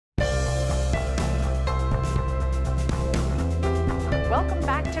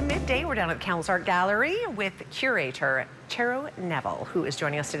Midday. We're down at the Kells Art Gallery with curator Chero Neville, who is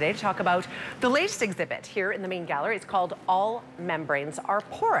joining us today to talk about the latest exhibit here in the main gallery. It's called All Membranes Are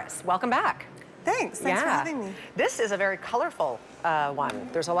Porous. Welcome back. Thanks for having me. This is a very colorful one.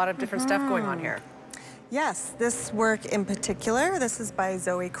 There's a lot of different stuff going on here. Yes, this work in particular, this is by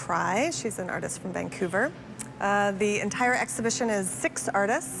Zoe Cry. She's an artist from Vancouver. The entire exhibition is 6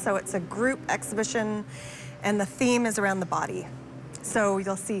 artists, so it's a group exhibition, and the theme is around the body. So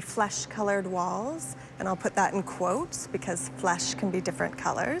you'll see flesh-colored walls, and I'll put that in quotes because flesh can be different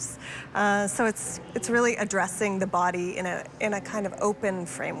colors. So it's really addressing the body in a kind of open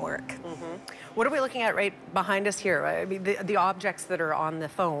framework. What are we looking at right behind us here? I mean, the objects that are on the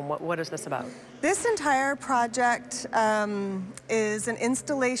foam, what is this about? This entire project is an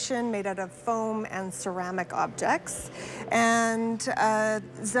installation made out of foam and ceramic objects. And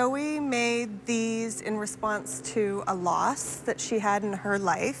Zoe made these in response to a loss that she had in her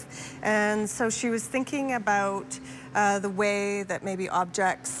life. And so she was thinking about the way that maybe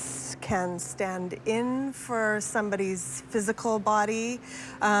objects can stand in for somebody's physical body.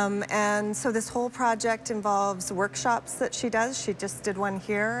 And so this whole project involves workshops that she does. She just did one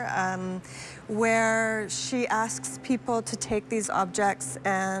here where she asks people to take these objects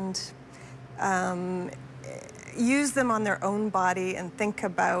and use them on their own body and think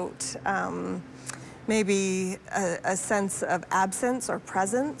about maybe a sense of absence or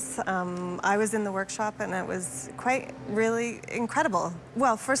presence. I was in the workshop and it was really incredible.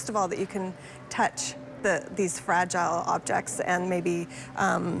 Well, first of all, that you can touch these fragile objects and maybe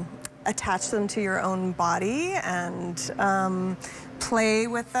attach them to your own body and play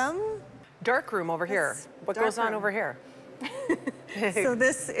with them. Dark room over here. What goes on over here? So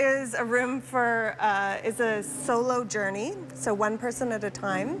this is a room for, is a solo journey, so one person at a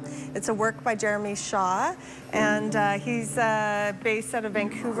time. It's a work by Jeremy Shaw, and he's based out of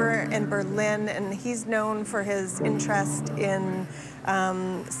Vancouver and Berlin, and he's known for his interest in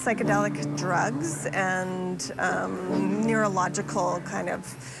psychedelic drugs and neurological kind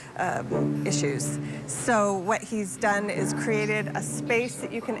of issues. So what he's done is created a space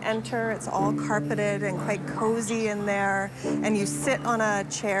that you can enter. It's all carpeted and quite cozy in there, and you sit on a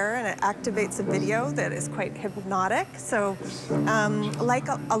chair and it activates a video that is quite hypnotic. So like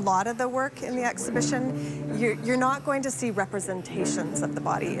a lot of the work in the exhibition, you're not going to see representations of the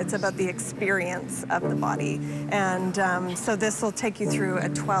body. It's about the experience of the body. And so this will take you through a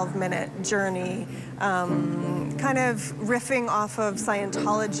 12-minute journey, kind of riffing off of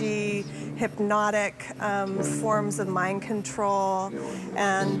Scientology, hypnotic forms of mind control,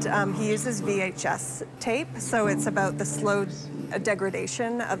 and he uses VHS tape, so it's about the slow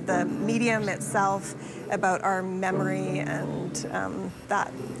degradation of the medium itself, about our memory and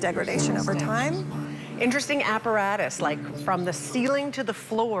that degradation over time. Interesting apparatus, like from the ceiling to the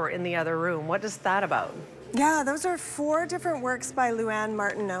floor in the other room. What is that about? Yeah, those are 4 different works by Luann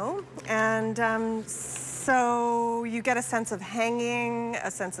Martineau, and so you get a sense of hanging,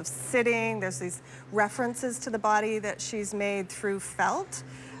 a sense of sitting. There's these references to the body that she's made through felt.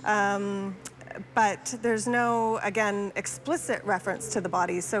 But there's no, again, explicit reference to the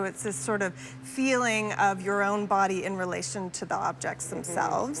body. So it's this sort of feeling of your own body in relation to the objects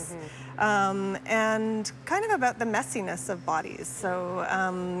themselves. And kind of about the messiness of bodies.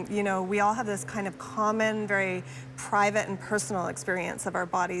 So, you know, we all have this kind of common, very private and personal experience of our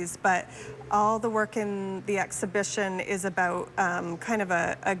bodies, but all the work in the exhibition is about kind of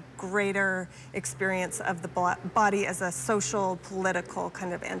a greater experience of the body as a social, political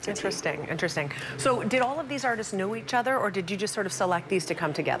kind of entity. Interesting, interesting. So did all of these artists know each other, or did you just sort of select these to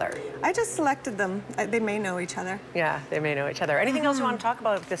come together? I just selected them. They may know each other. Yeah, they may know each other. Anything else you want to talk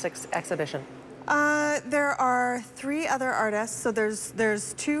about with this exhibition? There are 3 other artists, so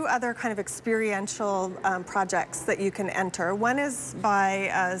there's 2 other kind of experiential projects that you can enter. One is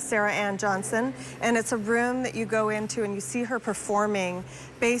by Sarah Ann Johnson, and it's a room that you go into and you see her performing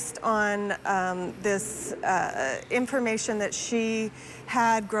based on this information that she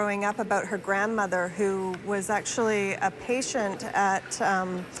had growing up about her grandmother, who was actually a patient at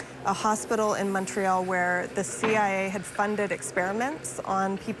a hospital in Montreal where the CIA had funded experiments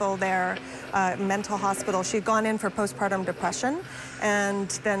on people there, mental hospital. She'd gone in for postpartum depression, and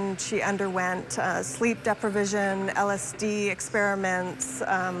then she underwent sleep deprivation, LSD experiments,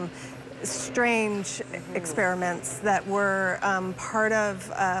 strange experiments that were part of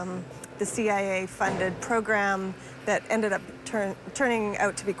the CIA-funded program that ended up turning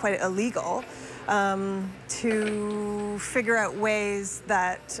out to be quite illegal. to figure out ways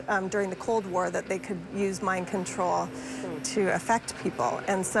that during the Cold War that they could use mind control to affect people.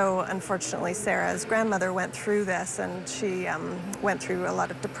 And so unfortunately Sarah's grandmother went through this, and she went through a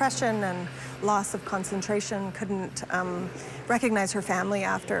lot of depression and loss of concentration, couldn't recognize her family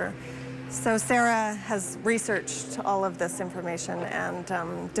after. So Sarah has researched all of this information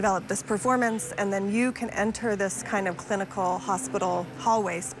and developed this performance, and then you can enter this kind of clinical hospital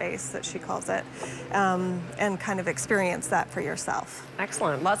hallway space that she calls it, and kind of experience that for yourself.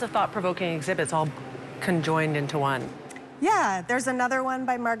 Excellent. Lots of thought-provoking exhibits all conjoined into one. Yeah, there's another one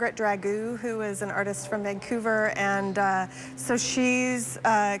by Margaret Dragoo, who is an artist from Vancouver, and so she's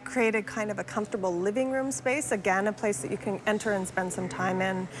created kind of a comfortable living room space, again, a place that you can enter and spend some time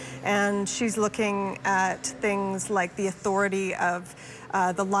in, and she's looking at things like the authority of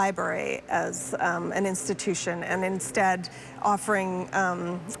the library as an institution, and instead offering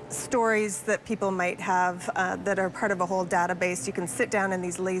stories that people might have that are part of a whole database. You can sit down in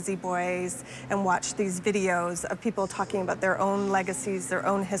these lazy boys and watch these videos of people talking about their own legacies, their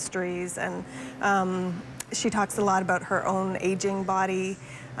own histories, and she talks a lot about her own aging body.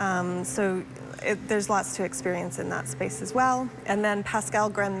 There's lots to experience in that space as well. And then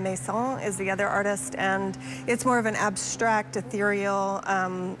Pascal Grandmaison is the other artist, and it's more of an abstract, ethereal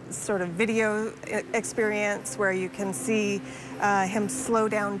sort of video experience where you can see him slow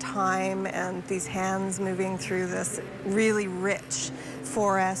down time and these hands moving through this really rich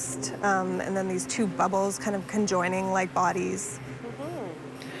forest, and then these two bubbles kind of conjoining like bodies.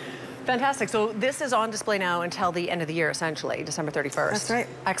 Fantastic. So this is on display now until the end of the year, essentially, December 31st. That's right.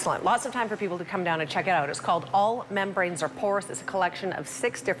 Excellent. Lots of time for people to come down and check it out. It's called All Membranes Are Porous. It's a collection of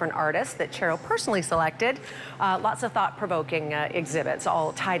 6 different artists that Cheryl personally selected. Lots of thought-provoking exhibits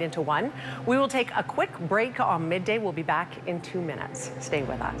all tied into one. We will take a quick break on Midday. We'll be back in 2 minutes. Stay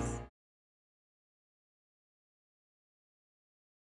with us.